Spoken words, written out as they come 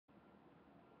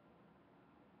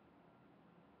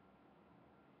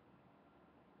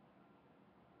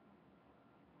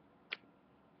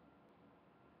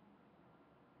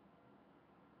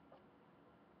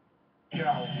Show.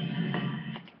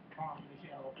 Off the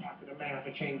shelf, after the math,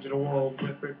 I change the world.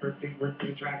 Rip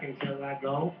the track until I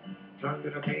go. Turn to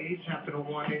the page, after the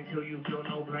one until you feel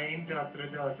no blame. Dust to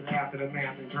the dust, and after the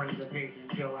math, and turn to the page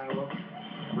until I look.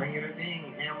 Bring it a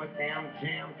ding, hammer down,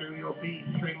 jam through your feet.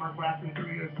 Trademark blasting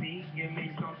through your seat. Give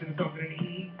me something to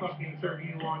eat. Fucking serve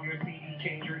you on your CD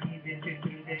changer, even to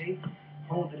today.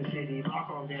 Hold to the city, lock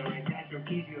on down, and catch your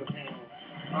keys your town.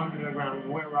 Under the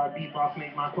ground, where I beatbox,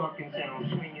 make my fucking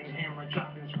sound. Swinging hammer,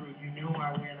 chopping screws. You knew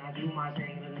I win. I do my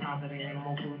thing at the top of the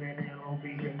animal food and animal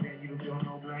beef, and then you feel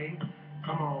no blame.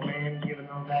 Come on, man, giving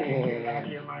them that. I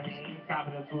hear my name. Top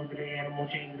of the food to the animal,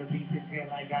 change the beef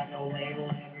until I got no label.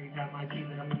 Every time I see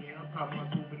that I'm here, come on,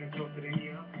 swooping and tilt to the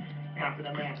ear. After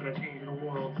the map, I change the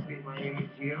world. Spit my image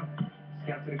here.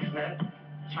 Step to the cassette.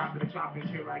 Chop to the chop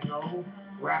until I go.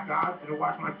 Rap God to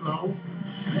watch my flow.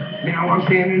 Now I'm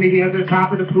standing here at the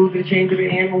top of the food, the change of the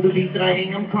animal, the beast that I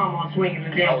am. Come on, swinging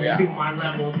and dancing to my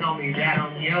level. Tell me that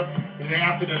I'm here. And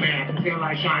after the math, until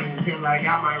I shine, until I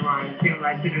got my rhyme, until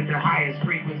I sit at the highest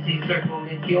frequency, circle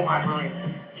and kill my brain.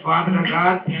 Father to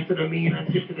God, answer to me, and I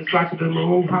tip to the scratch of the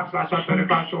moon. Hot slash, I better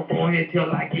cross your forehead till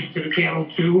I get to the channel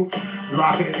 2.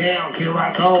 Locking it down, here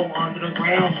I go, under the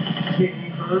ground,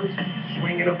 hitting curves,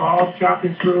 swinging a ball,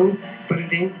 chopping screw. But a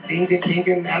ding, ding, ding, ding,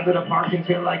 and out of the park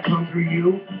until I come through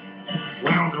you.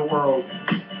 Round the world,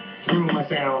 through my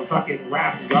sound, fucking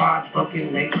rap God,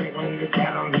 fucking Nathan the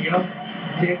cat on here.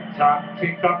 Tick tock,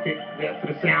 tick, that's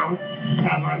the sound.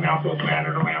 Have my mouth so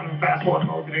splattered around and fast forward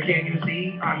mode to the can you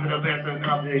see? I'm the best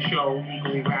of this show,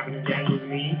 equally rapping and dangles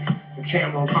me. The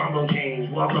channel combo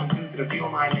change, welcome to the feel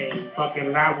my name.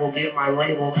 Fucking I will get my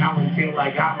label out until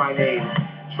I got my name.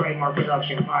 Trademark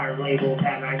production, fire label,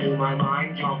 that I knew my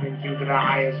mind. Jumping to the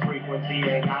highest frequency,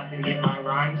 I got to get my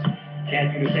rhymes.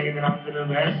 Can you say that I'm the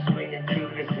best? Swinging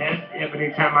through this test.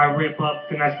 Every time I rip up,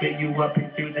 then I spit you up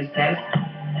and through this test.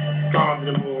 Gone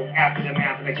to the moon, after the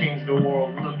map, and I changed the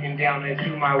world. Looking down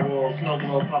into my world, snow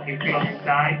glow fucking feel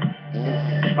inside.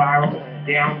 Spiral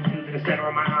down to the center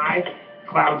of my eye.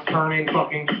 Clouds turning,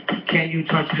 fucking, can you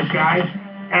touch the sky?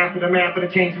 After the map, and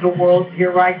I changed the world,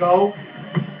 here I go.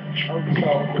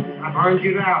 I burned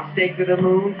you out, stake to the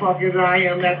moon, fuck it, I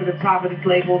am at the top of this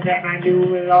label that I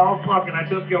knew it all, fuck it, I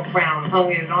took your crown,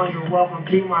 hung it on your welcome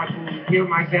to my food, hear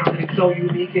my sound, it's so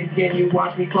unique, and can you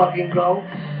watch me fucking go,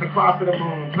 across to the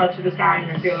moon, touch the sky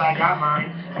until I got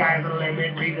mine, sky's the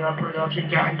limit, read the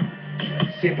production time,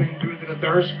 sipping through to the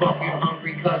thirst, fucking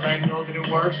hungry cause I know that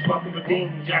it works, fucking the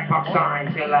thing, jackpot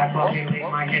sign, till I fucking lay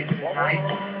my head to the night,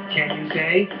 can you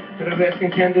say, to the best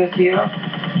contenders here?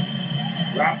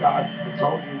 RapGOD, I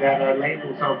told you that I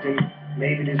labeled something,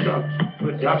 maybe this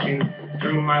production,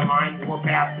 through my mind,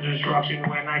 warpath to destruction,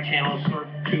 when I channel sort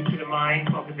to the mind,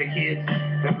 fuck with the kids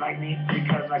that like me,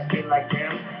 because I spit like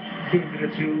them, two to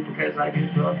the two, because I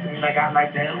do drugs, and I got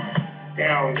like them,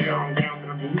 down to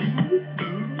the roof,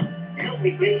 help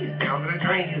me please, down to the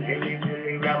drain, you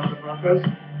silly rap motherfuckers,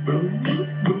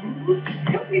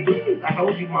 help me please, I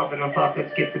told you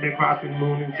motherfuckers, skip to the cross the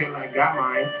moon until I got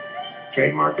mine.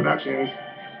 Trademark Productions,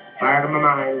 fired on my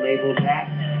mind, labeled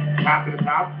that, top to the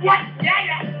top, what?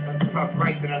 Yeah.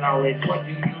 Right to the knowledge, what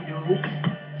do you do?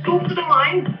 Scoop to the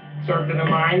mind, serve to the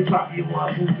mind, chop you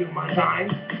up into my time.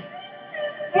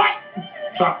 What?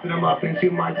 Chop them up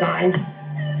into my time.